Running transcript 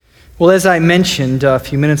Well, as I mentioned a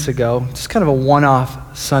few minutes ago, it's kind of a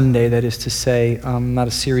one-off Sunday, that is to say, not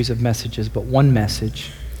a series of messages, but one message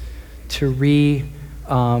to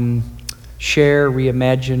share,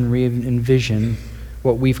 reimagine, re-envision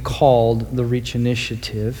what we've called the Reach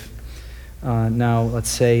Initiative. Now, let's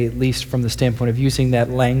say, at least from the standpoint of using that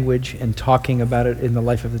language and talking about it in the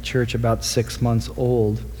life of the church, about 6 months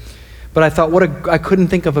old. But I thought, I couldn't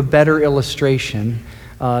think of a better illustration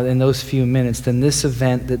in those few minutes than this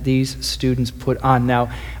event that these students put on.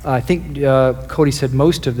 Now, I think Cody said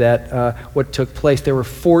most of that, what took place, there were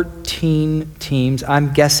 14 teams.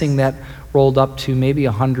 I'm guessing that rolled up to maybe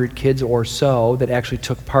 100 kids or so that actually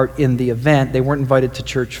took part in the event. They weren't invited to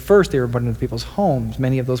church first, they were invited to people's homes.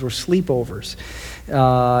 Many of those were sleepovers.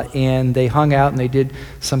 And they hung out and they did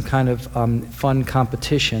some kind of fun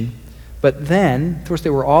competition. But then, of course,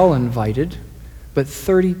 they were all invited, but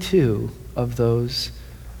 32 of those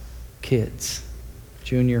kids,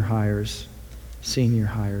 junior hires, senior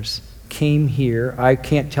hires, came here. I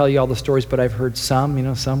can't tell you all the stories, but I've heard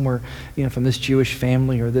some. Some were, from this Jewish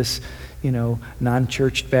family or this,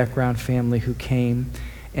 non-church background family who came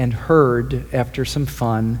and heard, after some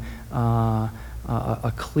fun,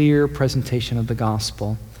 a clear presentation of the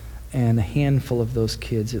gospel. And a handful of those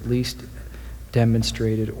kids at least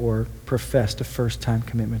demonstrated or professed a first-time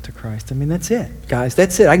commitment to Christ. I mean, that's it, guys.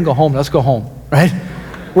 That's it. I can go home. Let's go home, right?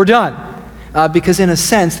 We're done. Because in a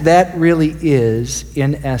sense, that really is,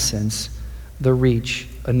 in essence, the Reach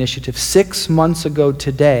Initiative. 6 months ago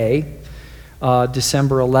today,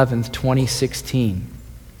 December 11th, 2016,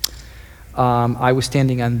 I was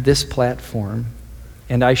standing on this platform,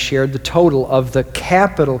 and I shared the total of the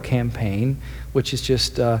capital campaign, which is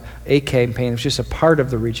just a campaign. It's just a part of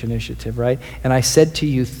the Reach Initiative, right? And I said to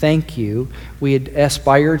you, thank you. We had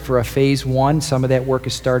aspired for a phase 1. Some of that work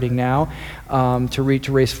is starting now. To raise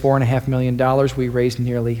 $4.5 million. We raised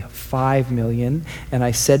nearly $5 million. And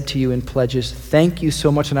I said to you in pledges, thank you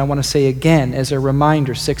so much. And I want to say again, as a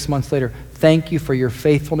reminder, 6 months later, thank you for your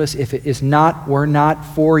faithfulness. If it were not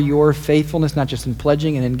for your faithfulness, not just in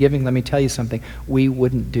pledging and in giving, let me tell you something, we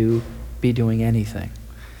wouldn't be doing anything.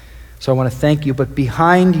 So I want to thank you, but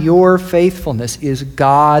behind your faithfulness is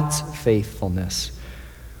God's faithfulness,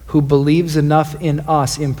 who believes enough in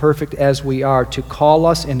us, imperfect as we are, to call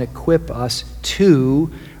us and equip us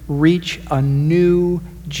to reach a new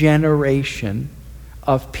generation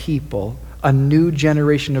of people, a new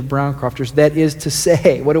generation of Browncrofters. That is to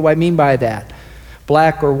say, what do I mean by that?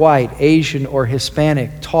 Black or white, Asian or Hispanic,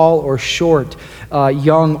 tall or short,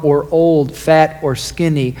 young or old, fat or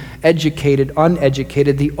skinny, educated,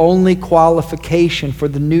 uneducated. The only qualification for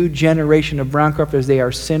the new generation of Browncrofters is they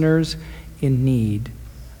are sinners in need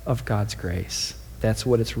of God's grace. That's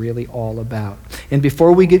what it's really all about. And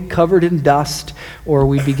before we get covered in dust or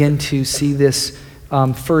we begin to see this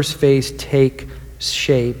first phase take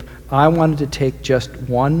shape, I wanted to take just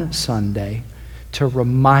one Sunday to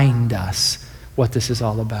remind us what this is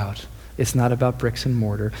all about. It's not about bricks and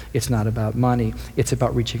mortar. It's not about money. It's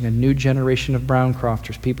about reaching a new generation of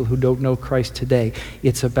Browncrofters, people who don't know Christ today.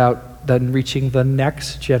 It's about then reaching the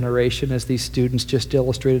next generation, as these students just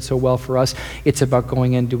illustrated so well for us. It's about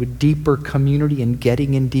going into a deeper community and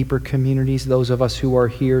getting in deeper communities, those of us who are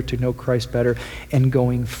here to know Christ better, and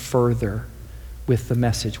going further with the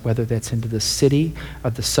message, whether that's into the city,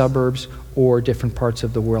 of the suburbs, or different parts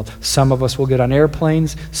of the world. Some of us will get on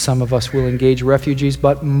airplanes, some of us will engage refugees,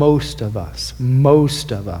 but most of us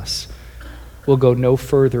will go no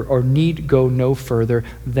further, or need go no further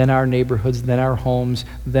than our neighborhoods, than our homes,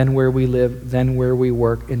 than where we live, than where we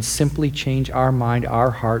work, and simply change our mind,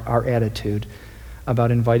 our heart, our attitude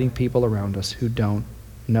about inviting people around us who don't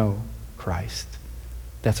know Christ.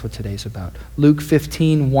 That's what today's about. Luke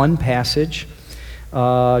 15, one passage,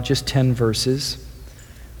 just 10 verses,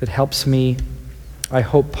 that helps me, I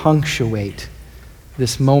hope, punctuate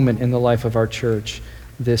this moment in the life of our church,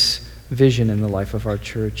 this vision in the life of our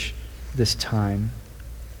church, this time.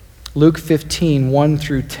 Luke 15, 1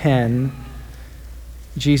 through 10,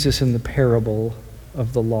 Jesus in the parable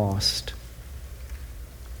of the lost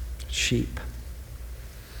sheep.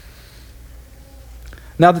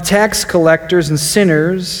 Now the tax collectors and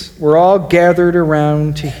sinners were all gathering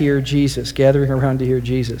around to hear Jesus.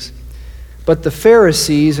 But the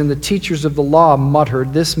Pharisees and the teachers of the law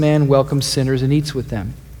muttered, "This man welcomes sinners and eats with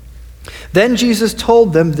them." Then Jesus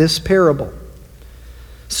told them this parable.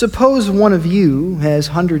 Suppose one of you has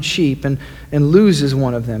 100 sheep and loses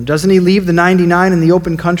one of them. Doesn't he leave the 99 in the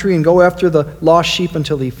open country and go after the lost sheep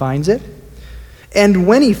until he finds it? And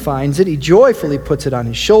when he finds it, he joyfully puts it on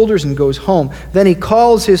his shoulders and goes home. Then he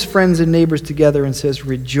calls his friends and neighbors together and says,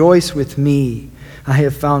 "Rejoice with me, I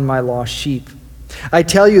have found my lost sheep." I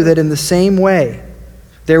tell you that in the same way,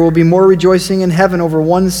 there will be more rejoicing in heaven over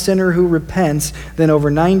one sinner who repents than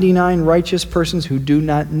over 99 righteous persons who do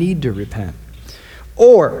not need to repent.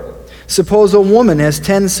 Or, suppose a woman has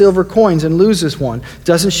 10 silver coins and loses one.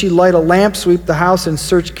 Doesn't she light a lamp, sweep the house, and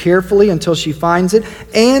search carefully until she finds it?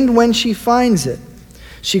 And when she finds it,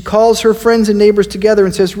 she calls her friends and neighbors together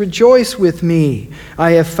and says, "Rejoice with me,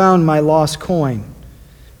 I have found my lost coin."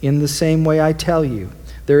 In the same way, I tell you,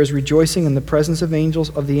 there is rejoicing in the presence of the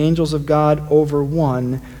angels of God over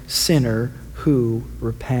one sinner who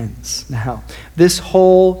repents. Now, this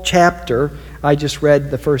whole chapter, I just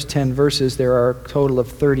read the first 10 verses. There are a total of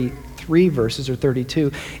 33 verses or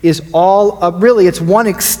 32, is all, really, it's one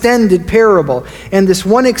extended parable. And this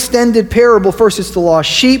one extended parable, first it's the lost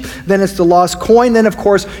sheep, then it's the lost coin, then, of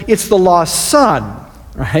course, it's the lost son.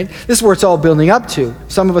 Right? This is where it's all building up to.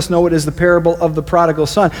 Some of us know it as the parable of the prodigal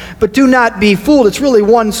son. But do not be fooled. It's really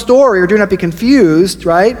one story, or do not be confused,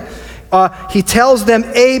 right? He tells them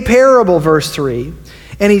a parable, verse 3.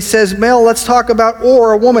 And he says, well, let's talk about,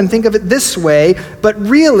 or a woman, think of it this way. But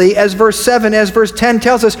really, as verse 7, as verse 10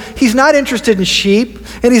 tells us, he's not interested in sheep,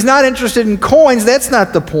 and he's not interested in coins. That's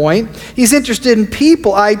not the point. He's interested in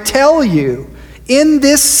people, I tell you. In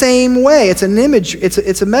this same way, it's an image,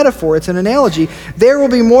 it's a metaphor, it's an analogy. There will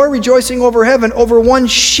be more rejoicing over heaven over one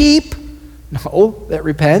sheep, that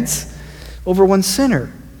repents, over one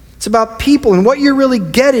sinner. It's about people, and what you're really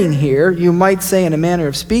getting here, you might say in a manner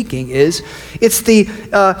of speaking, is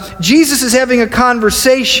Jesus is having a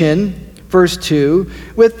conversation, verse 2,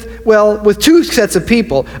 with two sets of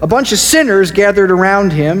people. A bunch of sinners gathered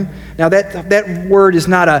around him. Now that word is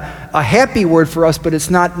not a happy word for us, but it's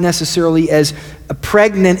not necessarily as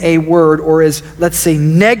pregnant a word or as, let's say,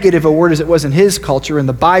 negative a word as it was in his culture. In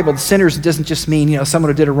the Bible, sinners doesn't just mean, someone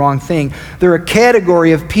who did a wrong thing. They're a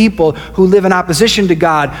category of people who live in opposition to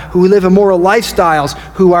God, who live immoral lifestyles,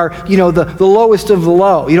 who are, the lowest of the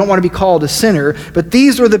low. You don't want to be called a sinner, but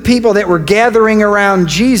these were the people that were gathering around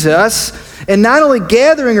Jesus, and not only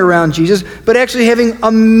gathering around Jesus, but actually having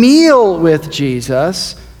a meal with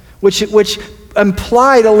Jesus, which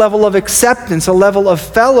implied a level of acceptance, a level of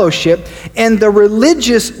fellowship, and the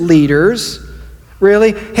religious leaders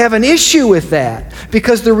really have an issue with that,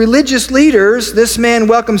 because the religious leaders, this man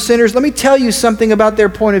welcomes sinners. Let me tell you something about their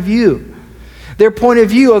point of view. Their point of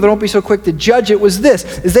view, although don't be so quick to judge it, was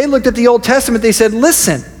this. As they looked at the Old Testament, they said,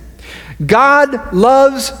 listen, God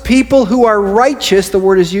loves people who are righteous. The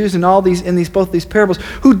word is used in both these parables,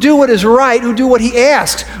 who do what is right, who do what he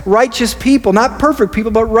asks. Righteous people, not perfect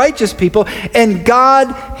people, but righteous people. And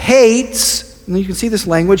God hates, and you can see this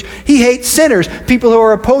language, he hates sinners, people who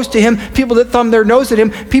are opposed to him, people that thumb their nose at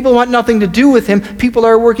him, people who want nothing to do with him, people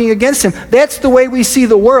are working against him. That's the way we see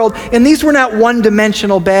the world. And these were not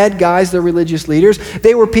one-dimensional bad guys, the religious leaders.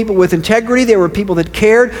 They were people with integrity. They were people that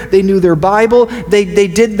cared. They knew their Bible. They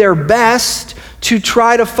did their best to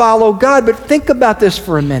try to follow God. But think about this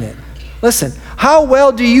for a minute. Listen, how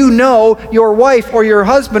well do you know your wife or your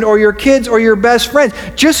husband or your kids or your best friend?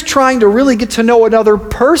 Just trying to really get to know another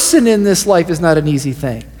person in this life is not an easy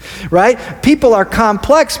thing, right? People are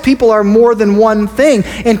complex. People are more than one thing.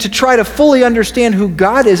 And to try to fully understand who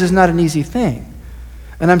God is not an easy thing.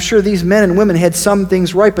 And I'm sure these men and women had some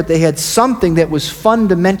things right, but they had something that was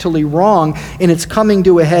fundamentally wrong, and it's coming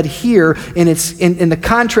to a head here, and it's in the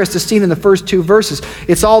contrast is seen in the first two verses.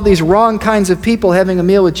 It's all these wrong kinds of people having a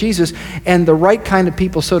meal with Jesus, and the right kind of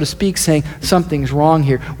people, so to speak, saying, something's wrong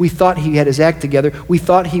here. We thought he had his act together. We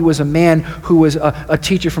thought he was a man who was a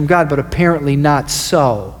teacher from God, but apparently not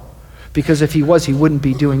so. Because if he was, he wouldn't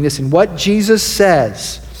be doing this. And what Jesus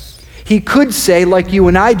says, he could say, like you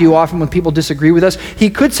and I do often when people disagree with us, he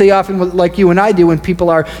could say often like you and I do when people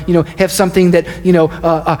are, have something that,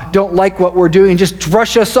 don't like what we're doing and just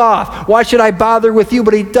brush us off. Why should I bother with you?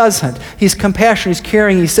 But he doesn't. He's compassionate, he's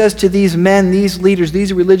caring. He says to these men, these leaders,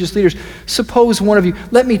 these religious leaders, suppose one of you,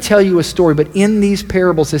 let me tell you a story, but in these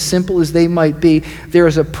parables, as simple as they might be, there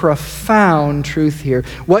is a profound truth here.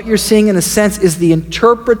 What you're seeing in a sense is the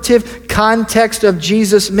interpretive context of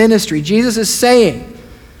Jesus' ministry. Jesus is saying,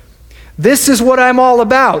 this is what I'm all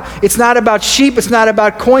about. It's not about sheep. It's not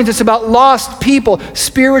about coins. It's about lost people,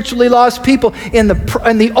 spiritually lost people. And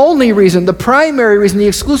the only reason, the primary reason, the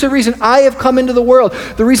exclusive reason I have come into the world,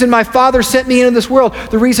 the reason my Father sent me into this world,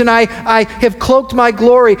 the reason I have cloaked my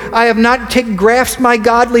glory, I have not grasped my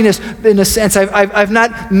godliness in a sense. I've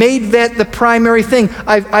not made that the primary thing.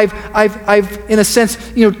 I've in a sense,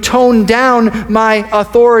 toned down my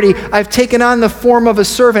authority. I've taken on the form of a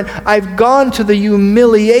servant. I've gone to the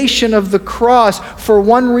humiliation of the cross for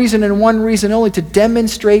one reason and one reason only, to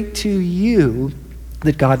demonstrate to you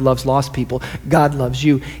that God loves lost people. God loves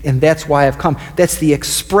you, and that's why I've come. That's the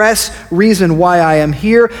express reason why I am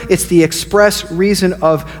here. It's the express reason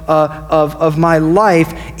of my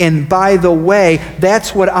life. And by the way,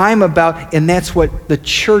 that's what I'm about, and that's what the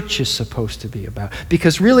church is supposed to be about.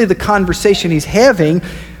 Because really the conversation he's having,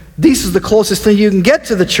 this is the closest thing you can get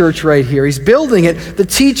to the church right here. He's building it. The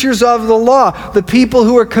teachers of the law, the people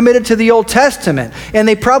who are committed to the Old Testament. And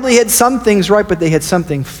they probably had some things right, but they had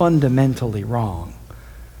something fundamentally wrong.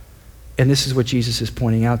 And this is what Jesus is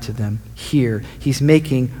pointing out to them here. He's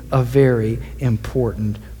making a very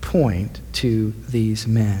important point to these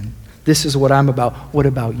men. This is what I'm about. What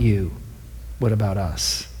about you? What about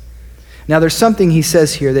us? Now, there's something he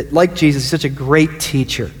says here that, like Jesus, he's such a great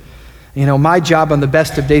teacher. You know, my job on the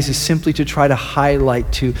best of days is simply to try to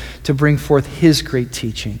highlight, to bring forth his great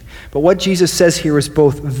teaching. But what Jesus says here is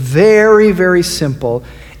both very, very simple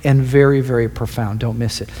and very, very profound. Don't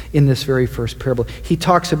miss it. In this very first parable, he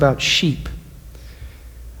talks about sheep.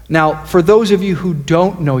 Now, for those of you who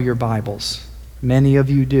don't know your Bibles, many of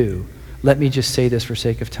you do, let me just say this for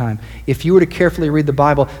sake of time. If you were to carefully read the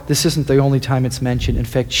Bible, this isn't the only time it's mentioned. In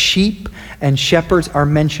fact, sheep and shepherds are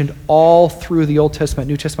mentioned all through the Old Testament,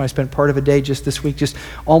 New Testament. I spent part of a day just this week just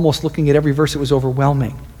almost looking at every verse. It was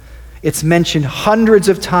overwhelming. It's mentioned hundreds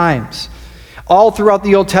of times. All throughout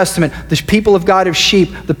the Old Testament, the people of God are sheep,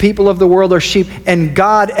 the people of the world are sheep, and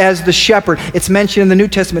God as the shepherd. It's mentioned in the New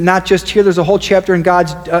Testament, not just here. There's a whole chapter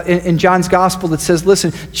in John's Gospel that says,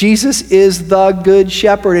 listen, Jesus is the good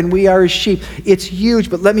shepherd and we are his sheep. It's huge,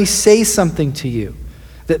 but let me say something to you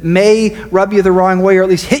that may rub you the wrong way or at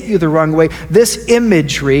least hit you the wrong way. This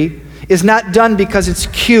imagery is not done because it's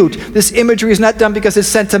cute. This imagery is not done because it's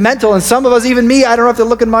sentimental. And some of us, even me, I don't have to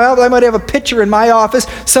look in my office. I might have a picture in my office.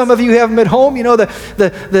 Some of you have them at home. You know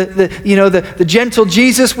the gentle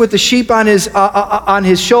Jesus with the sheep on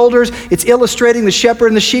his shoulders. It's illustrating the shepherd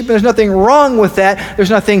and the sheep. And there's nothing wrong with that. There's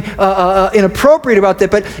nothing inappropriate about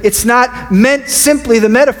that. But it's not meant simply the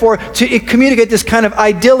metaphor to communicate this kind of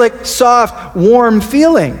idyllic, soft, warm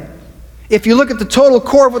feeling. If you look at the total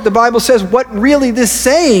core of what the Bible says, what really this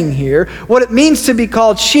saying here, what it means to be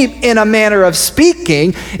called sheep in a manner of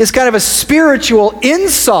speaking, is kind of a spiritual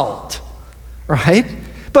insult, right?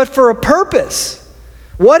 But for a purpose.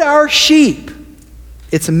 What are sheep?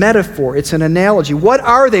 It's a metaphor. It's an analogy. What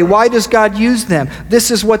are they? Why does God use them?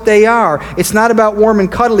 This is what they are. It's not about warm and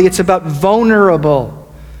cuddly. It's about vulnerable.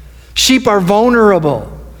 Sheep are vulnerable,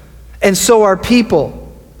 and so are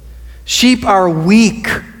people. Sheep are weak.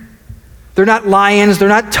 They're not lions, they're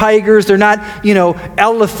not tigers, they're not,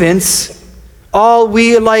 elephants. All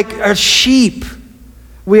we are sheep.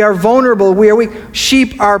 We are vulnerable, we are weak.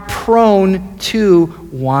 Sheep are prone to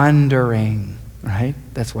wandering, right?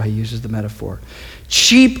 That's why he uses the metaphor.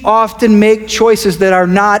 Sheep often make choices that are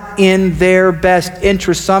not in their best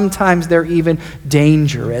interest. Sometimes they're even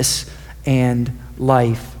dangerous and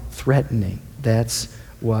life-threatening. That's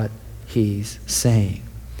what he's saying.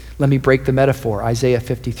 Let me break the metaphor. Isaiah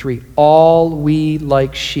 53. All we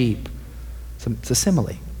like sheep, it's a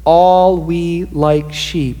simile. All we like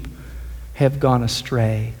sheep have gone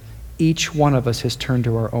astray. Each one of us has turned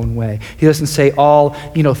to our own way. He doesn't say all,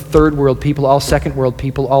 third world people, all second world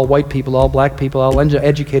people, all white people, all black people, all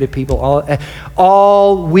educated people,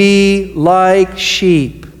 all we like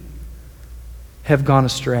sheep have gone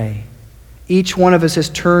astray. Each one of us has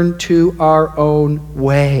turned to our own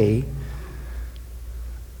way.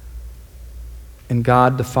 And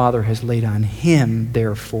God the Father has laid on him,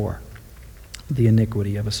 therefore, the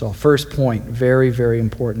iniquity of us all. First point, very, very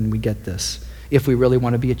important, we get this. If we really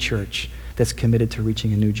want to be a church that's committed to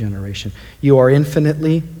reaching a new generation. You are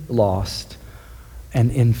infinitely lost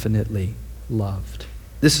and infinitely loved.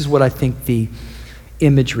 This is what I think the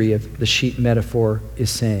imagery of the sheep metaphor is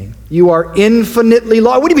saying. You are infinitely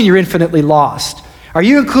lost. What do you mean you're infinitely lost? Are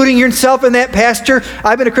you including yourself in that, Pastor?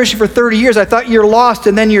 I've been a Christian for 30 years. I thought you're lost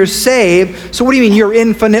and then you're saved. So what do you mean you're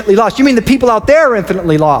infinitely lost? You mean the people out there are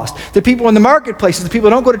infinitely lost? The people in the marketplaces, the people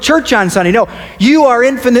who don't go to church on Sunday. No, you are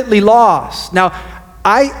infinitely lost. Now,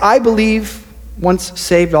 I believe once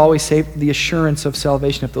saved, always saved, the assurance of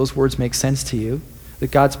salvation, if those words make sense to you, that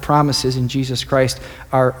God's promises in Jesus Christ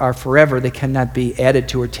are forever. They cannot be added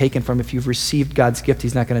to or taken from. If you've received God's gift,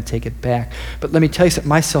 he's not going to take it back. But let me tell you something,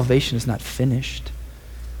 my salvation is not finished.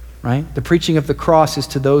 Right? The preaching of the cross is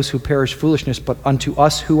to those who perish foolishness, but unto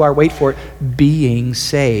us who are, wait for it, being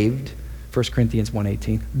saved. 1 Corinthians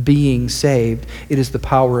 1:18. Being saved, it is the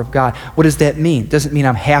power of God. What does that mean? It doesn't mean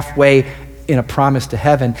I'm halfway in a promise to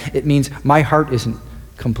heaven. It means my heart isn't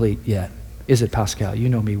complete yet. Is it, Pascal? You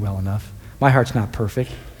know me well enough. My heart's not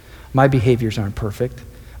perfect. My behaviors aren't perfect.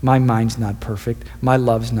 My mind's not perfect. My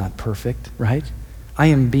love's not perfect, right? I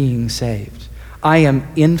am being saved. I am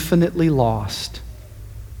infinitely lost.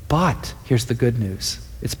 But, here's the good news.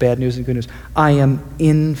 It's bad news and good news. I am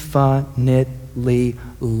infinitely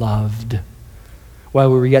loved. While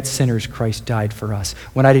we were yet sinners, Christ died for us.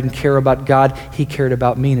 When I didn't care about God, he cared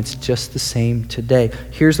about me, and it's just the same today.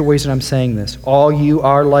 Here's the ways that I'm saying this. All you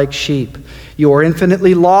are like sheep. You are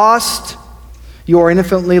infinitely lost. You are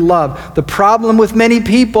infinitely loved. The problem with many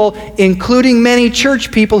people, including many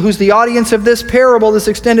church people who's the audience of this parable, this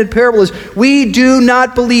extended parable, is we do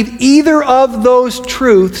not believe either of those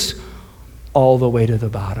truths all the way to the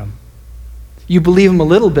bottom. You believe them a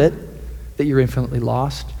little bit, that you're infinitely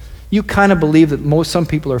lost. You kind of believe that some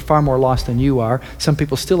people are far more lost than you are. Some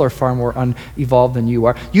people still are far more unevolved than you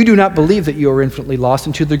are. You do not believe that you are infinitely lost,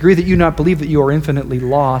 and to the degree that you do not believe that you are infinitely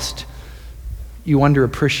lost, you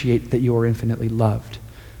underappreciate that you are infinitely loved.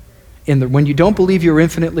 When you don't believe you're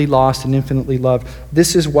infinitely lost and infinitely loved,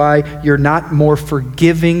 this is why you're not more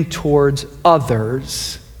forgiving towards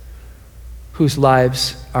others whose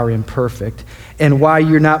lives are imperfect, and why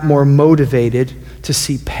you're not more motivated to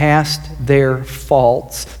see past their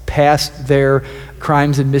faults, past their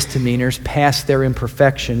crimes and misdemeanors, past their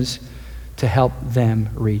imperfections, to help them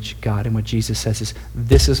reach God. And what Jesus says is,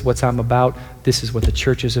 this is what I'm about, this is what the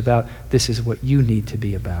church is about, this is what you need to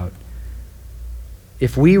be about.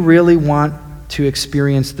 If we really want to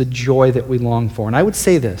experience the joy that we long for, and I would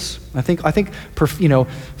say this, I think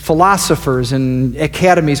philosophers and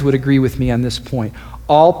academies would agree with me on this point.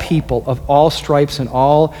 All people of all stripes and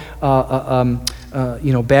all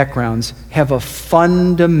backgrounds have a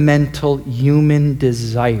fundamental human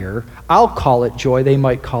desire. I'll call it joy. They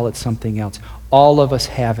might call it something else. All of us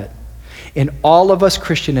have it. And all of us,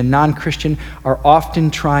 Christian and non-Christian, are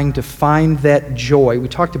often trying to find that joy. We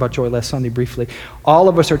talked about joy last Sunday briefly. All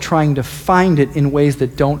of us are trying to find it in ways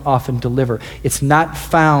that don't often deliver. It's not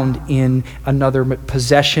found in another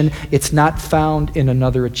possession. It's not found in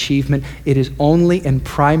another achievement. It is only and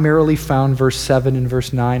primarily found, verse 7 and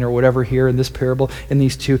verse 9, or whatever here in this parable, in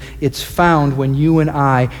these two. It's found when you and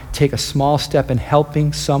I take a small step in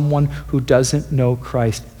helping someone who doesn't know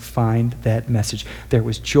Christ find that message. There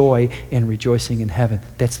was joy and rejoicing in heaven.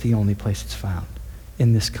 That's the only place it's found,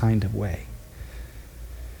 in this kind of way.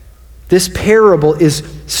 This parable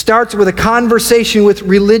starts with a conversation with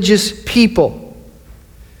religious people.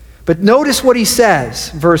 But notice what he says,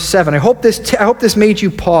 verse 7. I hope this made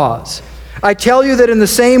you pause. I tell you that in the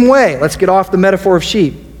same way, let's get off the metaphor of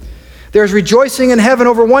sheep. There's rejoicing in heaven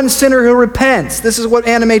over one sinner who repents. This is what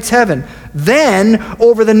animates heaven. Then,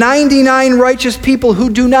 over the 99 righteous people who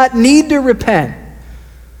do not need to repent.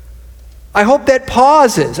 I hope that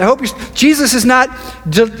pauses. I hope Jesus is not,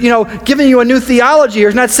 giving you a new theology, or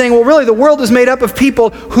is not saying, well, really, the world is made up of people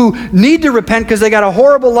who need to repent because they got a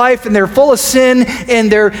horrible life and they're full of sin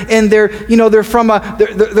and they're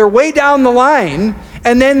way down the line.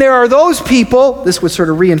 And then there are those people, this would sort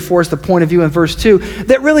of reinforce the point of view in verse 2,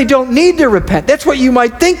 that really don't need to repent. That's what you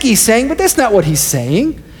might think he's saying, but that's not what he's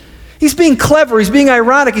saying. He's being clever, he's being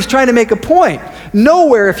ironic, he's trying to make a point.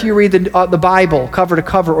 Nowhere, if you read the Bible cover to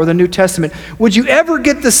cover or the New Testament, would you ever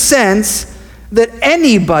get the sense that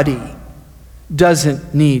anybody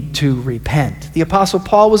doesn't need to repent. The Apostle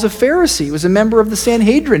Paul was a Pharisee. He was a member of the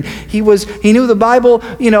Sanhedrin. He knew the Bible,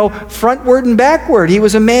 frontward and backward. He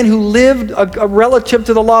was a man who lived a relative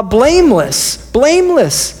to the law blameless.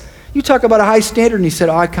 Blameless. You talk about a high standard, and he said,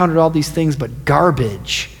 I counted all these things but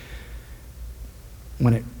garbage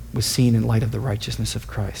when it was seen in light of the righteousness of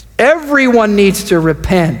Christ. Everyone needs to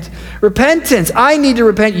repent. Repentance. I need to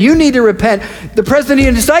repent. You need to repent. The President of the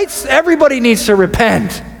United States, everybody needs to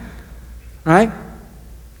repent. Right?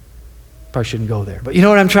 Probably shouldn't go there, but you know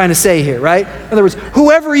what I'm trying to say here, right? In other words,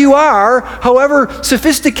 whoever you are, however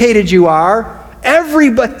sophisticated you are,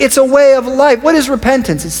 everybody, it's a way of life. What is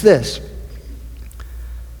repentance? It's this.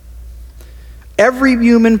 Every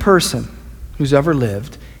human person who's ever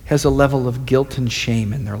lived has a level of guilt and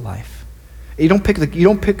shame in their life. You don't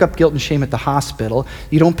pick up guilt and shame at the hospital.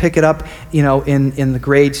 You don't pick it up, in the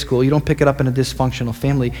grade school. You don't pick it up in a dysfunctional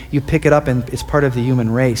family. You pick it up, and it's part of the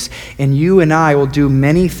human race. And you and I will do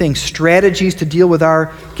many things, strategies to deal with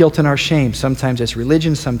our guilt and our shame. Sometimes it's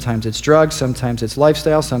religion, sometimes it's drugs, sometimes it's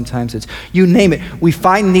lifestyle, sometimes it's, you name it. We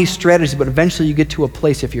find these strategies, but eventually you get to a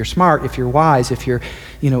place, if you're smart, if you're wise, if your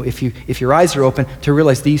eyes are open, to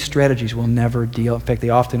realize these strategies will never deal. In fact, they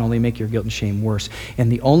often only make your guilt and shame worse.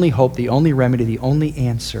 And the only hope, the only remedy, the only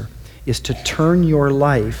answer is to turn your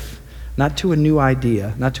life, not to a new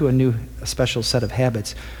idea, not to a special set of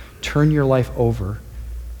habits, turn your life over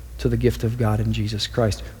to the gift of God in Jesus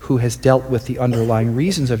Christ, who has dealt with the underlying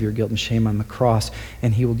reasons of your guilt and shame on the cross,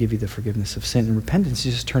 and he will give you the forgiveness of sin. And repentance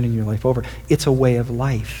is just turning your life over. It's a way of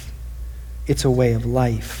life. It's a way of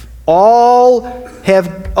life. All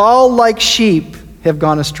like sheep have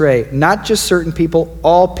gone astray. Not just certain people,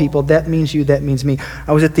 all people. That means you, that means me.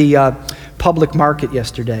 I was at the public market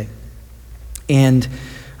yesterday, and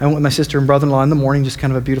I went with my sister and brother-in-law in the morning, just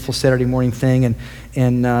kind of a beautiful Saturday morning thing,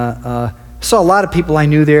 and saw a lot of people I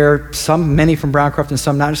knew there, many from Browncroft and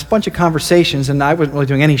some not. Just a bunch of conversations, and I wasn't really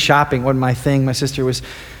doing any shopping. It wasn't my thing. My sister was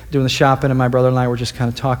doing the shopping, and my brother and I were just kind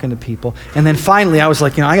of talking to people. And then finally, I was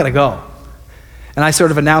like, I got to go. And I sort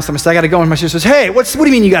of announced them. I said, I got to go. And my sister says, hey, what do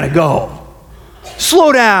you mean you got to go?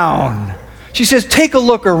 Slow down. She says, take a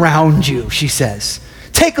look around you, she says.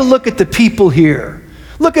 Take a look at the people here.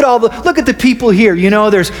 Look at the people here.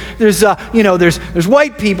 There's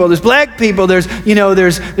white people, there's black people, there's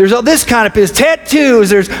all this kind of there's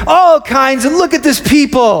tattoos, there's all kinds, and look at this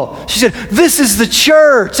people. She said, this is the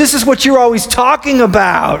church. This is what you're always talking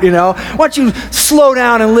about, Why don't you slow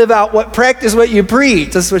down and practice what you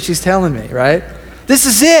preach? That's what she's telling me, right? This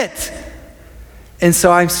is it. And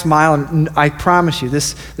so I'm smiling. I promise you,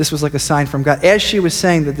 this was like a sign from God. As she was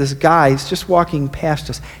saying that, this guy is just walking past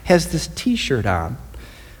us, has this t-shirt on.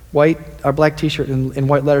 Black t-shirt in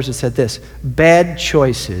white letters that said this: bad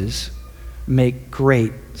choices make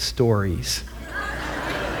great stories.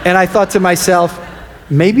 And I thought to myself,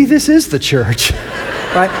 maybe this is the church,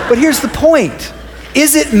 right? But here's the point.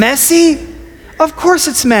 Is it messy? Of course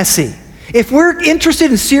it's messy. If we're interested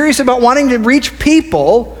and serious about wanting to reach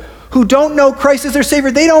people who don't know Christ as their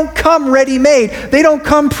Savior, they don't come ready-made. They don't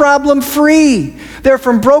come problem-free. They're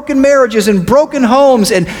from broken marriages and broken homes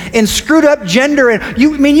and screwed up gender. And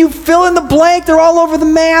you fill in the blank. They're all over the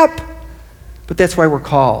map. But that's why we're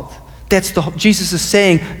called. Jesus is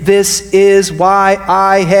saying, this is why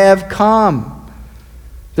I have come.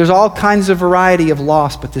 There's all kinds of variety of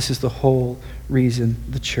loss, but this is the whole reason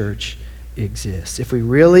the church exists. If we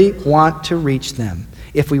really want to reach them,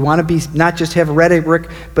 if we want to be not just have rhetoric,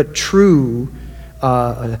 but true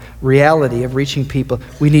reality of reaching people,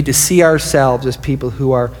 we need to see ourselves as people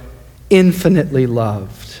who are infinitely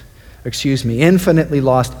loved. Infinitely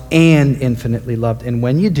lost and infinitely loved. And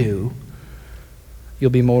when you do,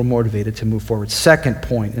 you'll be more motivated to move forward. Second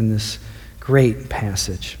point in this great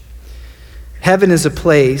passage. Heaven is a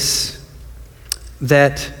place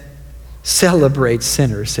that celebrates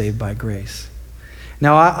sinners saved by grace.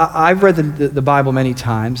 Now, I've read the Bible many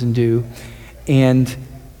times and do, and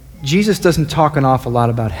Jesus doesn't talk an awful lot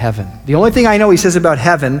about heaven. The only thing I know he says about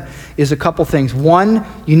heaven is a couple things. One,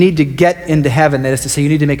 you need to get into heaven. That is to say, you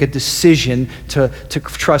need to make a decision to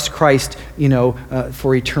trust Christ,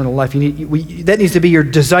 for eternal life. That needs to be your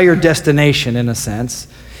desired destination, in a sense.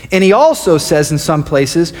 And he also says in some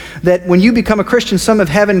places that when you become a Christian, some of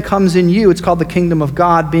heaven comes in you. It's called the kingdom of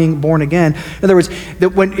God, being born again. In other words,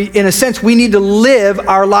 that in a sense, we need to live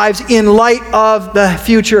our lives in light of the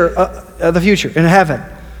future in heaven.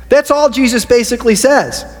 That's all Jesus basically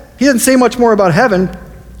says. He doesn't say much more about heaven.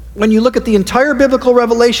 When you look at the entire biblical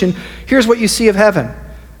revelation, here's what you see of heaven.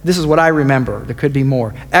 This is what I remember. There could be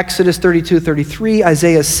more. Exodus 32:33,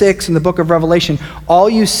 Isaiah 6, and the book of Revelation. All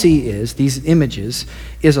you see is, these images,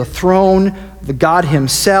 is a throne, the God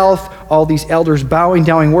himself, all these elders bowing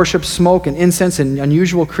down in worship, smoke and incense and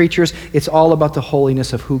unusual creatures. It's all about the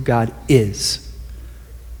holiness of who God is.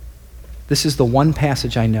 This is the one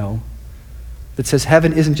passage I know that says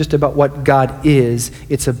heaven isn't just about what God is,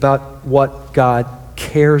 it's about what God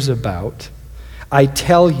cares about. I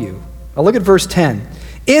tell you. Now look at verse 10.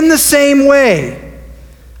 In the same way,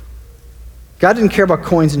 God didn't care about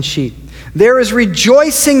coins and sheep. There is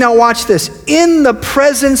rejoicing, now watch this, in the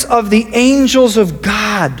presence of the angels of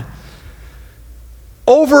God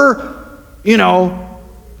over,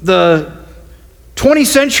 the 20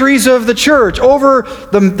 centuries of the church, over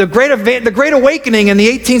the Great Awakening in the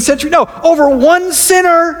 18th century. No, over one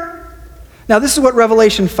sinner. Now, this is what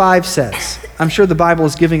Revelation 5 says. I'm sure the Bible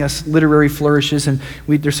is giving us literary flourishes, and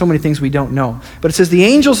there's so many things we don't know. But it says the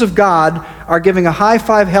angels of God are giving a high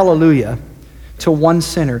five hallelujah to one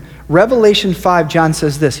sinner. Revelation 5, John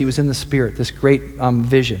says this. He was in the Spirit, this great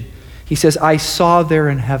vision. He says, I saw there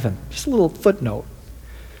in heaven, just a little footnote,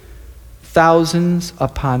 thousands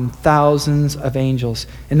upon thousands of angels.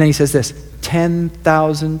 And then he says this,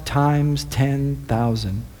 10,000 times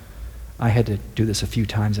 10,000. I had to do this a few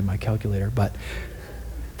times in my calculator, but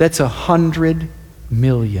that's 100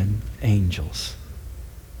 million angels.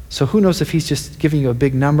 So who knows if he's just giving you a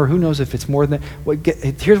big number? Who knows if it's more than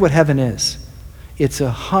that? Here's what heaven is. It's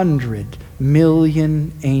 100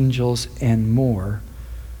 million angels and more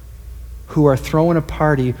who are throwing a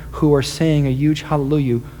party, who are saying a huge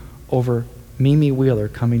hallelujah over Mimi Wheeler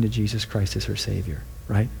coming to Jesus Christ as her Savior,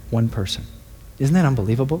 right? One person. Isn't that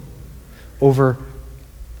unbelievable? Over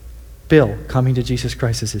Bill coming to Jesus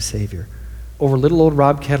Christ as his Savior. Over little old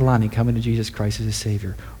Rob Catalani coming to Jesus Christ as his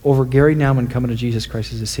Savior. Over Gary Nauman coming to Jesus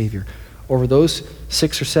Christ as his Savior. Over those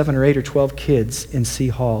 6 or 7 or 8 or 12 kids in C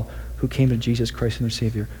Hall who came to Jesus Christ as their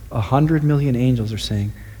Savior. 100 million angels are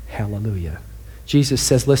saying, hallelujah. Jesus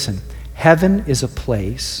says, listen, heaven is a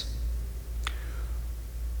place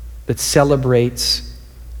that celebrates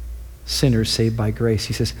sinners saved by grace.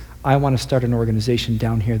 He says, I want to start an organization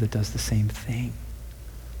down here that does the same thing.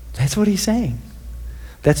 That's what he's saying.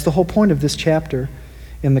 That's the whole point of this chapter.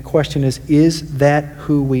 And the question is that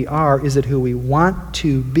who we are? Is it who we want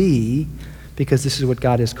to be? Because this is what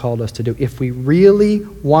God has called us to do. If we really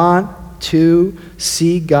want to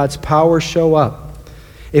see God's power show up,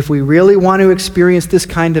 if we really want to experience this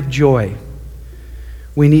kind of joy,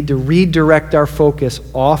 we need to redirect our focus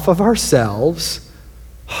off of ourselves.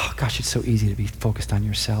 Oh, gosh, it's so easy to be focused on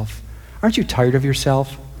yourself. Aren't you tired of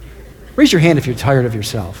yourself? Raise your hand if you're tired of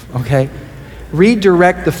yourself, okay?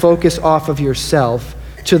 Redirect the focus off of yourself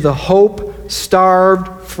to the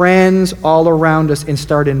hope-starved friends all around us and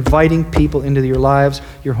start inviting people into your lives,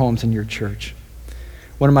 your homes, and your church.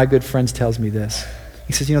 One of my good friends tells me this.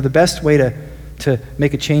 He says, the best way to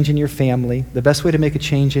make a change in your family, the best way to make a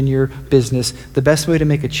change in your business, the best way to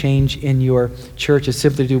make a change in your church is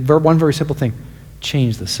simply to do one very simple thing.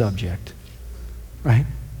 Change the subject, right?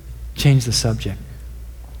 Change the subject.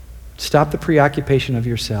 Stop the preoccupation of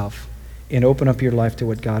yourself and open up your life to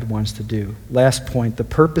what God wants to do. Last point, the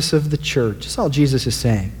purpose of the church, that's all Jesus is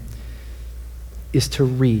saying, is to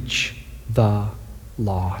reach the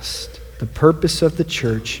lost. The purpose of the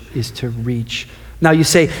church is to reach. Now you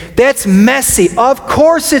say, that's messy. Of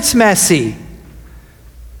course it's messy.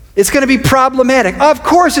 It's going to be problematic. Of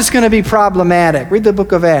course it's going to be problematic. Read the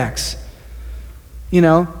book of Acts.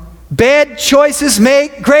 Bad choices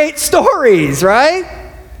make great stories, right?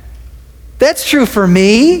 That's true for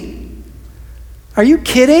me. Are you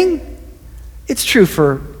kidding? It's true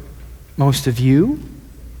for most of you.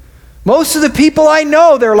 Most of the people I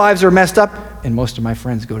know, their lives are messed up, and most of my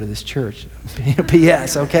friends go to this church.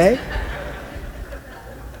 P.S., okay?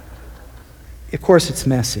 Of course it's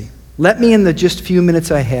messy. Let me, in the just few minutes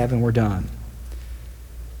I have, and we're done,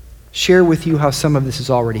 share with you how some of this is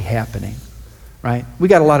already happening, right? We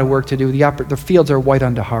got a lot of work to do. The fields are white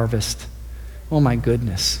unto harvest. Oh my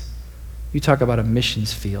goodness. You talk about a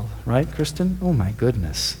missions field, right, Kristen? Oh my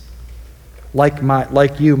goodness. Like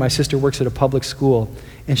you, my sister works at a public school,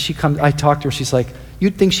 and I talked to her, she's like,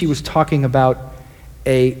 you'd think she was talking about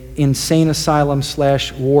a insane asylum /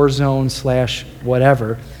 war zone /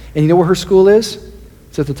 whatever. And you know where her school is?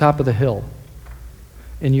 It's at the top of the hill.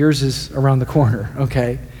 And yours is around the corner,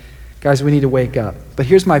 okay? Guys, we need to wake up. But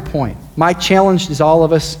here's my point. My challenge is all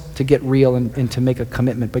of us to get real and to make a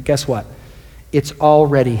commitment. But guess what? It's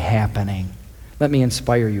already happening. Let me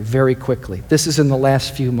inspire you very quickly. This is in the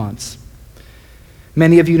last few months.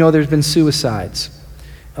 Many of you know there's been suicides,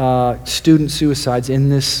 student suicides in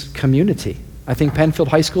this community. I think Penfield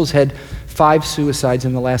High School's had 5 suicides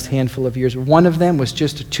in the last handful of years. One of them was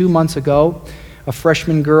just 2 months ago. A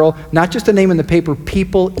freshman girl, not just a name in the paper,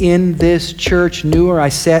 people in this church knew her. I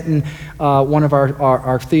sat in one of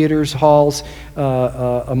our theaters halls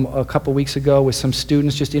a couple weeks ago with some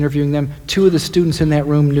students, just interviewing them. 2 of the students in that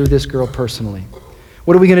room knew this girl personally.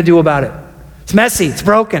 What are we going to do about it? It's messy. It's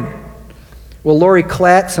broken. Well, Lori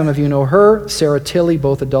Klatt, some of you know her, Sarah Tilley,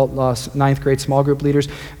 both adult 9th grade small group leaders.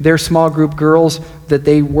 Their small group girls that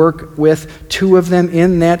they work with, 2 of them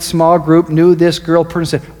in that small group knew this girl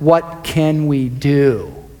personally. Said, what can we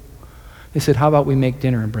do? They said, how about we make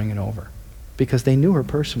dinner and bring it over? Because they knew her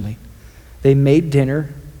personally. They made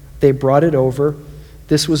dinner. They brought it over.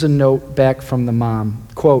 This was a note back from the mom.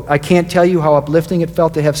 Quote, I can't tell you how uplifting it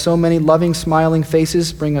felt to have so many loving, smiling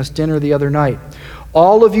faces bring us dinner the other night.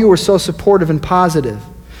 All of you were so supportive and positive.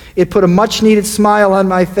 It put a much-needed smile on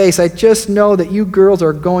my face. I just know that you girls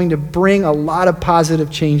are going to bring a lot of positive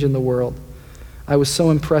change in the world. I was so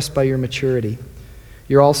impressed by your maturity.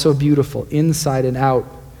 You're all so beautiful, inside and out.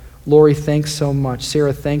 Lori, thanks so much.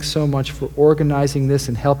 Sarah, thanks so much for organizing this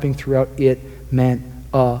and helping throughout. It meant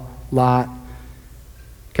a lot.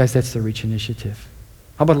 Guys, that's the Reach Initiative.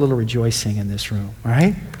 How about a little rejoicing in this room, all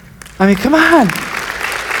right? I mean, come on.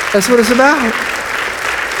 That's what it's about.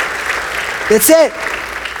 That's it.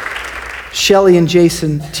 Shelley and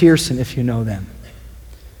Jason Tierson, if you know them.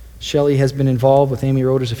 Shelley has been involved with Amy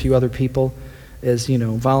Roders, a few other people, as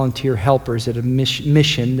volunteer helpers at a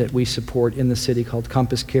mission that we support in the city called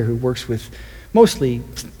Compass Care, who works with mostly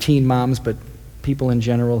teen moms, but people in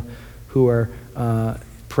general who are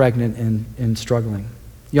pregnant and struggling.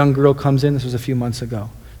 Young girl comes in, this was a few months ago.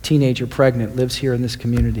 Teenager, pregnant, lives here in this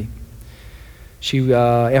community. She,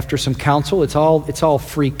 after some counsel, it's all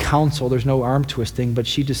free counsel, there's no arm twisting, but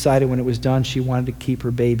she decided when it was done she wanted to keep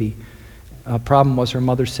her baby. Problem was her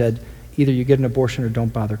mother said, either you get an abortion or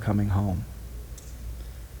don't bother coming home.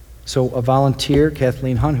 So a volunteer,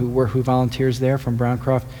 Kathleen Hunt, who volunteers there from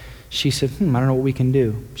Browncroft, she said, I don't know what we can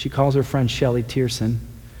do. She calls her friend Shelley Tierson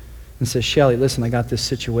and says, Shelley, listen, I got this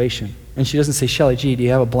situation. And she doesn't say, Shelley, gee, do you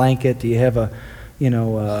have a blanket? Do you have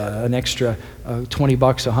an extra $20,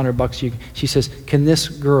 $100? She says, can this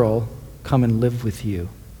girl come and live with you?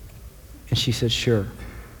 And she said, sure.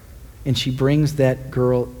 And she brings that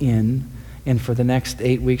girl in, and for the next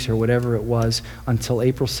 8 weeks or whatever it was, until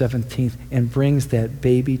April 17th, and brings that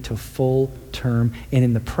baby to full term. And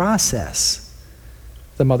in the process,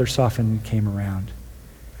 the mother softened and came around.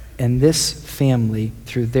 And this family,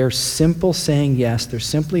 through their simple saying yes, they're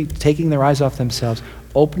simply taking their eyes off themselves,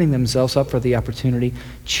 opening themselves up for the opportunity,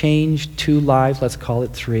 changed 2 lives, let's call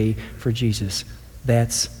it 3, for Jesus.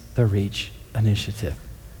 That's the Reach Initiative.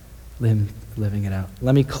 Living it out.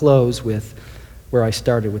 Let me close with where I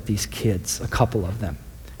started with these kids, a couple of them.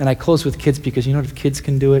 And I close with kids because you know what, if kids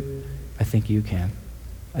can do it, I think you can.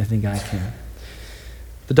 I think I can.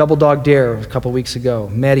 The Double Dog Dare a couple weeks ago.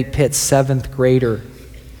 Maddie Pitts, 7th grader.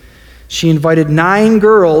 She invited 9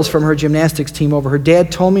 girls from her gymnastics team over. Her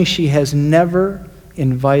dad told me she has never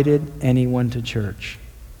invited anyone to church.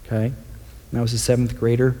 Okay? That was a 7th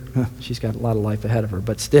grader. She's got a lot of life ahead of her,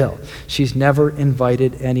 but still, she's never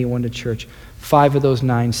invited anyone to church. 5 of those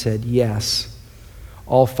 9 said yes.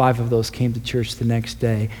 All 5 of those came to church the next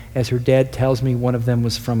day. As her dad tells me, one of them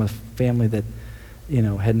was from a family that,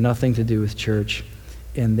 had nothing to do with church,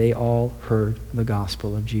 and they all heard the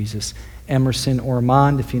gospel of Jesus. Emerson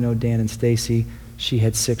Ormond, if you know Dan and Stacy, she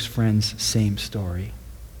had 6 friends, same story.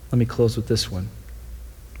 Let me close with this one.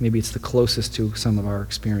 Maybe it's the closest to some of our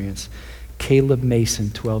experience. Caleb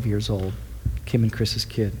Mason, 12 years old, Kim and Chris's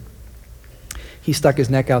kid. He stuck his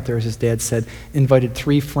neck out there, as his dad said, invited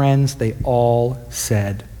 3 friends. They all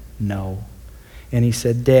said no. And he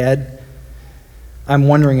said, Dad, I'm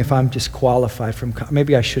wondering if I'm disqualified from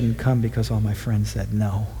maybe I shouldn't come because all my friends said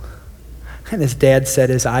no. And his dad said,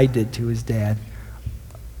 as I did to his dad,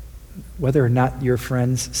 whether or not your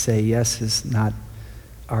friends say yes is not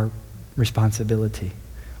our responsibility.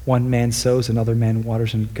 One man sows, another man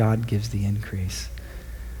waters, and God gives the increase.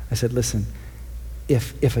 I said, listen,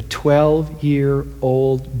 if a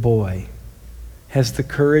 12-year-old boy has the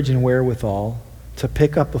courage and wherewithal to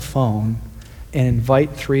pick up a phone and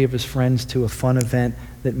invite 3 of his friends to a fun event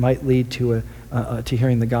that might lead to to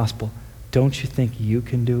hearing the gospel, don't you think you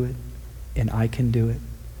can do it and I can do it?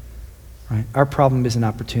 Right? Our problem isn't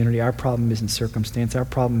opportunity. Our problem isn't circumstance. Our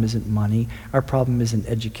problem isn't money. Our problem isn't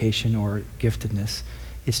education or giftedness.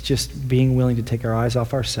 It's just being willing to take our eyes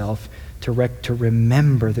off ourselves, to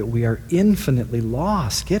remember that we are infinitely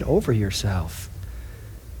lost. Get over yourself.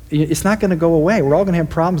 It's not going to go away. We're all going to have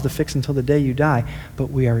problems to fix until the day you die,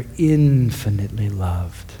 but we are infinitely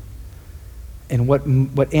loved. And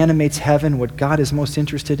what animates heaven, what God is most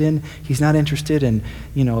interested in, he's not interested in,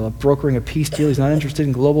 brokering a peace deal. He's not interested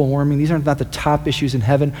in global warming. These are not the top issues in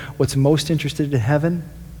heaven. What's most interested in heaven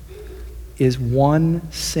is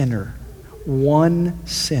one sinner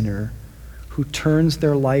who turns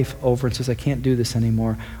their life over and says, I can't do this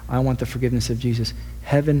anymore. I want the forgiveness of Jesus.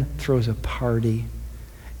 Heaven throws a party,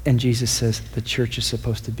 and Jesus says the church is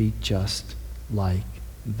supposed to be just like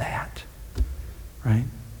that, right?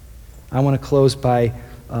 I want to close by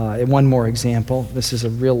one more example. This is a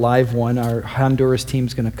real live one. Our Honduras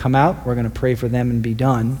team's going to come out. We're going to pray for them and be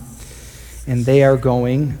done. And they are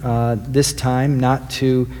going, this time, not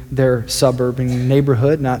to their suburban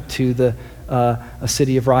neighborhood, not to a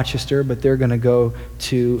city of Rochester, but they're going to go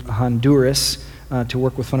to Honduras to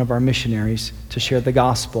work with one of our missionaries to share the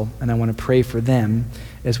gospel. And I want to pray for them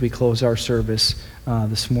as we close our service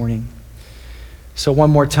this morning. So one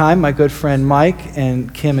more time, my good friend Mike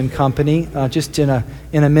and Kim and company, just in a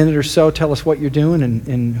minute or so, tell us what you're doing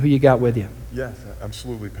and who you got with you. Yes,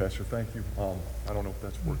 absolutely, Pastor. Thank you. I don't know if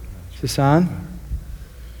that's working. Is this on?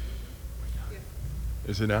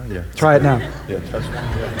 Is it now? Yeah. Try it now. Yeah, test one.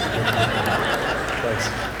 Yeah. Thanks.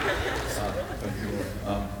 Thank you,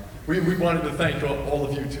 Lord. We wanted to thank all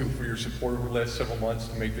of you, too, for your support over the last several months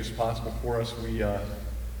to make this possible for us.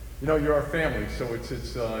 You're our family, so it's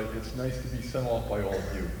nice to be sent off by all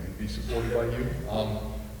of you and be supported by you.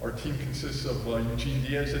 Our team consists of Eugene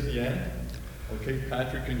Diaz at the end,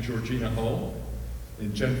 Patrick and Georgina Ho,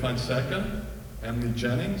 and Jen Fonseca, Emily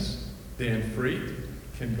Jennings, Dan Free,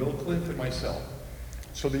 Kim Millcliff, and myself.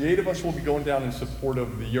 So the 8 of us will be going down in support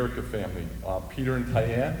of the Yurka family, Peter and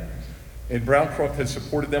Tyann. And Browncroft has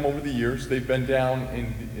supported them over the years. They've been down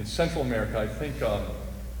in Central America, I think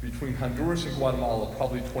between Honduras and Guatemala,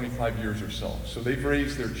 probably 25 years or so. So they've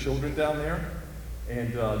raised their children down there,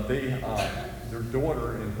 and their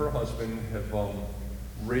daughter and her husband have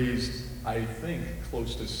raised, I think,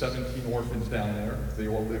 close to 17 orphans down there. They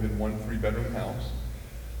all live in one 3-bedroom house.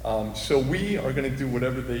 So we are going to do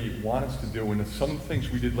whatever they want us to do, and some things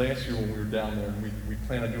we did last year when we were down there, and we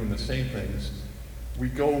plan on doing the same things. We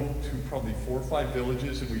go to probably 4 or 5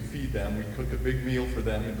 villages and we feed them. We cook a big meal for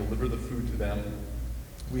them and deliver the food to them.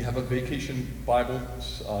 We have a vacation Bible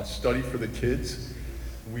study for the kids.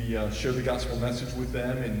 We share the gospel message with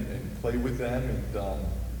them and play with them and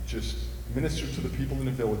just minister to the people in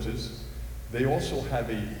the villages. They also have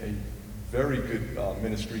a very good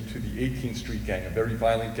ministry to the 18th Street Gang, a very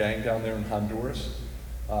violent gang down there in Honduras.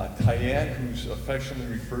 Tyann, who's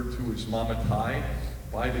affectionately referred to as Mama Ty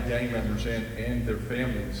by the gang members and their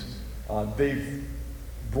families, they've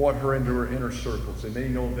brought her into her inner circles, and they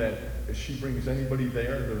know that if she brings anybody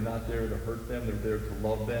there, they're not there to hurt them, they're there to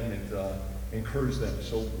love them and encourage them.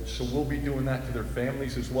 So we'll be doing that to their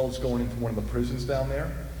families, as well as going into one of the prisons down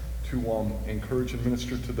there to encourage and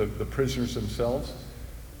minister to the prisoners themselves.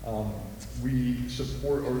 We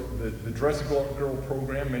support the Dress a Girl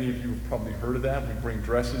program. Many of you have probably heard of that. We bring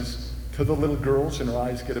dresses to the little girls, and their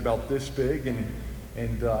eyes get about this big,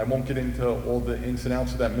 and I won't get into all the ins and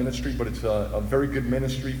outs of that ministry, but it's a very good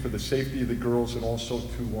ministry for the safety of the girls and also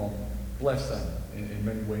to bless them in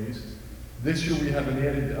many ways. This year we have an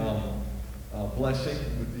added blessing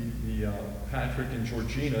with the Patrick and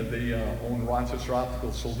Georgina. They own Rochester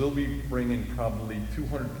Optical, so they'll be bringing probably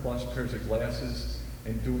 200 plus pairs of glasses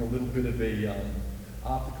and doing a little bit of a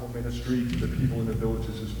optical ministry to the people in the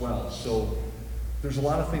villages as well. So there's a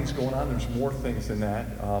lot of things going on. There's more things than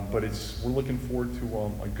that, but we're looking forward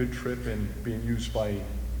to a good trip and being used by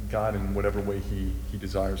God in whatever way He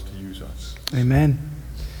desires to use us. Amen.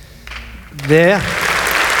 There.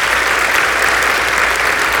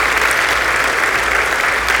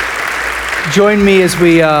 Join me as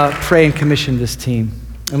we pray and commission this team.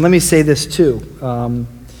 And let me say this too.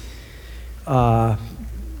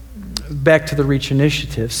 Back to the Reach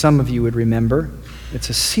Initiative, some of you would remember, it's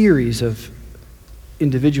a series of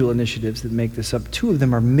individual initiatives that make this up. 2 of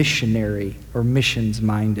them are missionary or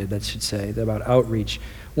missions-minded, I should say. They're about outreach.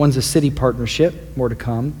 One's a city partnership, more to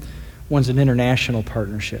come. One's an international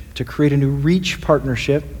partnership to create a new Reach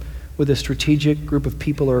partnership with a strategic group of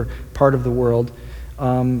people or part of the world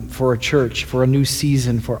for a church, for a new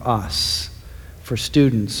season for us, for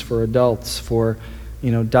students, for adults, for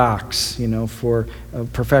docs, for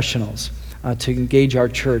professionals, to engage our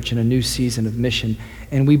church in a new season of mission.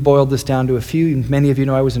 And we boiled this down to a few. Many of you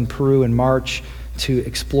know I was in Peru in March to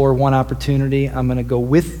explore one opportunity. I'm going to go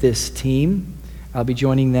with this team. I'll be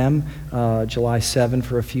joining them July 7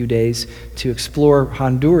 for a few days to explore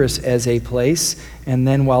Honduras as a place. And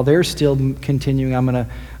then while they're still continuing, I'm going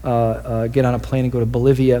to get on a plane and go to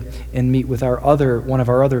Bolivia and meet with one of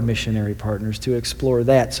our other missionary partners to explore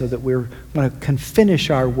that, so that we're going to finish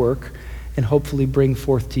our work and hopefully bring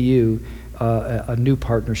forth to you a new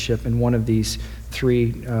partnership in one of these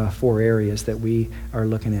 3-4 areas that we are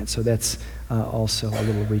looking at. So that's also a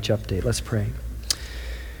little Reach update. Let's pray.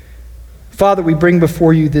 Father, we bring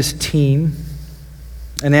before you this team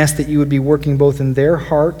and ask that you would be working both in their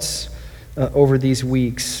hearts over these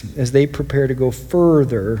weeks as they prepare to go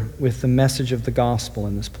further with the message of the gospel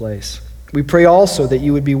in this place. We pray also that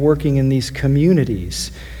you would be working in these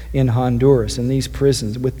communities in Honduras, in these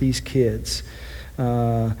prisons, with these kids,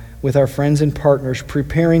 with our friends and partners,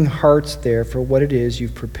 preparing hearts there for what it is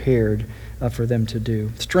you've prepared for them to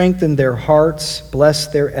do. Strengthen their hearts, bless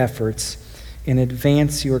their efforts, and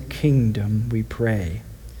advance your kingdom, we pray,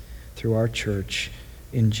 through our church.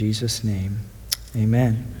 In Jesus' name,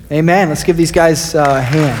 amen. Amen. Let's give these guys a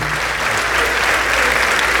hand.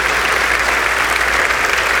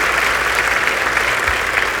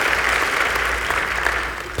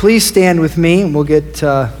 Please stand with me, and we'll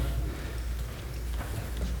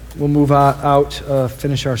move out,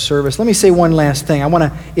 finish our service. Let me say one last thing. I want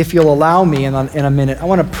to, if you'll allow me in a minute, I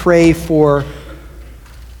want to pray for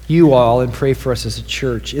you all and pray for us as a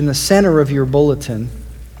church. In the center of your bulletin,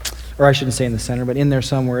 or I shouldn't say in the center, but in there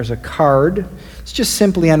somewhere is a card. It's just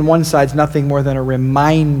simply on one side, it's nothing more than a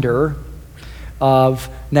reminder of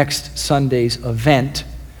next Sunday's event,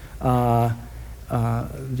 the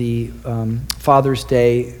Father's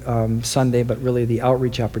Day Sunday, but really the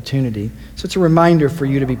outreach opportunity. So it's a reminder for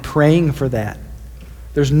you to be praying for that,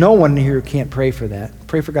 There's no one here who can't pray for that.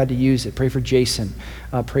 Pray for God to use it. Pray for Jason.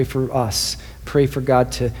 Pray for us. Pray for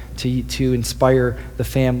God to inspire the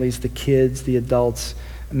families, the kids, the adults.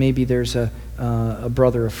 Maybe there's a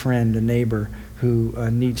brother, a friend, a neighbor who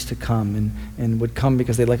needs to come and would come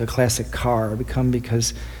because they like a classic car, or would come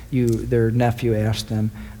because their nephew asked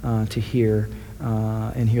them to hear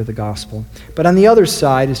and hear the gospel. But on the other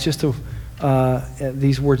side is just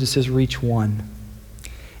these words. It says, reach one.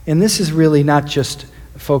 And this is really not just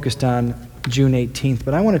focused on June 18th,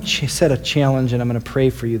 but I want to set a challenge, and I'm going to pray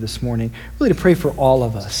for you this morning, really to pray for all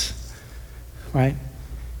of us, right?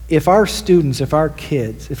 If our students, if our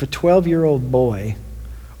kids, if a 12-year-old boy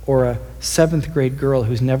or a 7th grade girl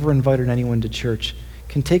who's never invited anyone to church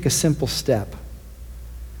can take a simple step,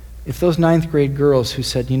 if those 9th grade girls who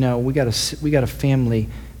said, we got a family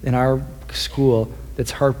in our school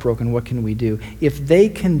that's heartbroken, what can we do? If they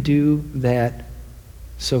can do that,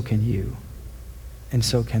 so can you, and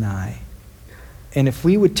so can I. And if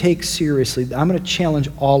we would take seriously, I'm going to challenge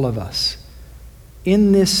all of us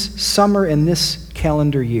in this summer and this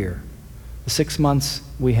calendar year, the 6 months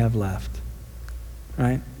we have left,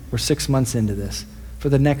 right? We're 6 months into this. For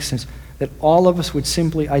the next sense, that all of us would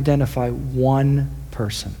simply identify one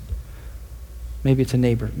person. Maybe it's a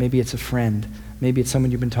neighbor. Maybe it's a friend. Maybe it's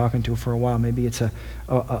someone you've been talking to for a while. Maybe it's a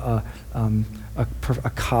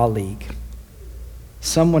colleague.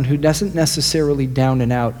 Someone who doesn't necessarily down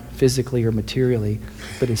and out physically or materially,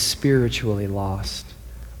 but is spiritually lost.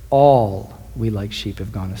 All we like sheep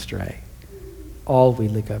have gone astray. All we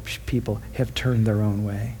like people have turned their own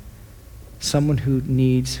way. Someone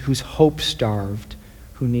who's hope starved,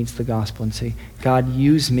 who needs the gospel, and say, God,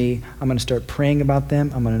 use me. I'm going to start praying about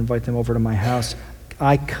them. I'm going to invite them over to my house.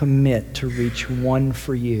 I commit to reach one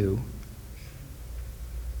for you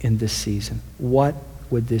in this season. What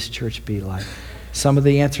would this church be like? Some of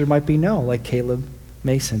the answer might be no, like Caleb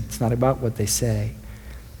Mason. It's not about what they say.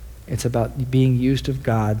 It's about being used of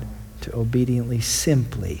God to obediently,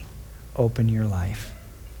 simply open your life.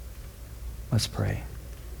 Let's pray.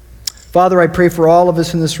 Father, I pray for all of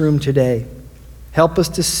us in this room today. Help us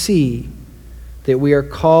to see that we are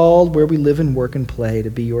called where we live and work and play to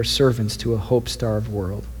be your servants to a hope-starved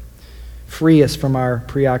world. Free us from our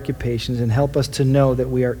preoccupations and help us to know that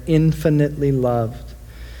we are infinitely loved,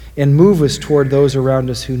 and move us toward those around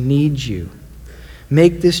us who need you.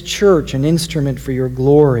 Make this church an instrument for your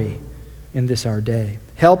glory in this our day.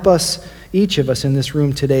 Help us, each of us in this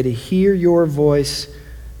room today, to hear your voice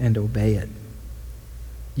and obey it.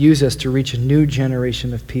 Use us to reach a new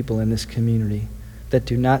generation of people in this community that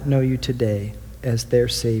do not know you today as their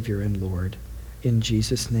Savior and Lord. In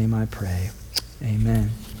Jesus' name I pray.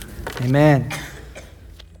 Amen. Amen.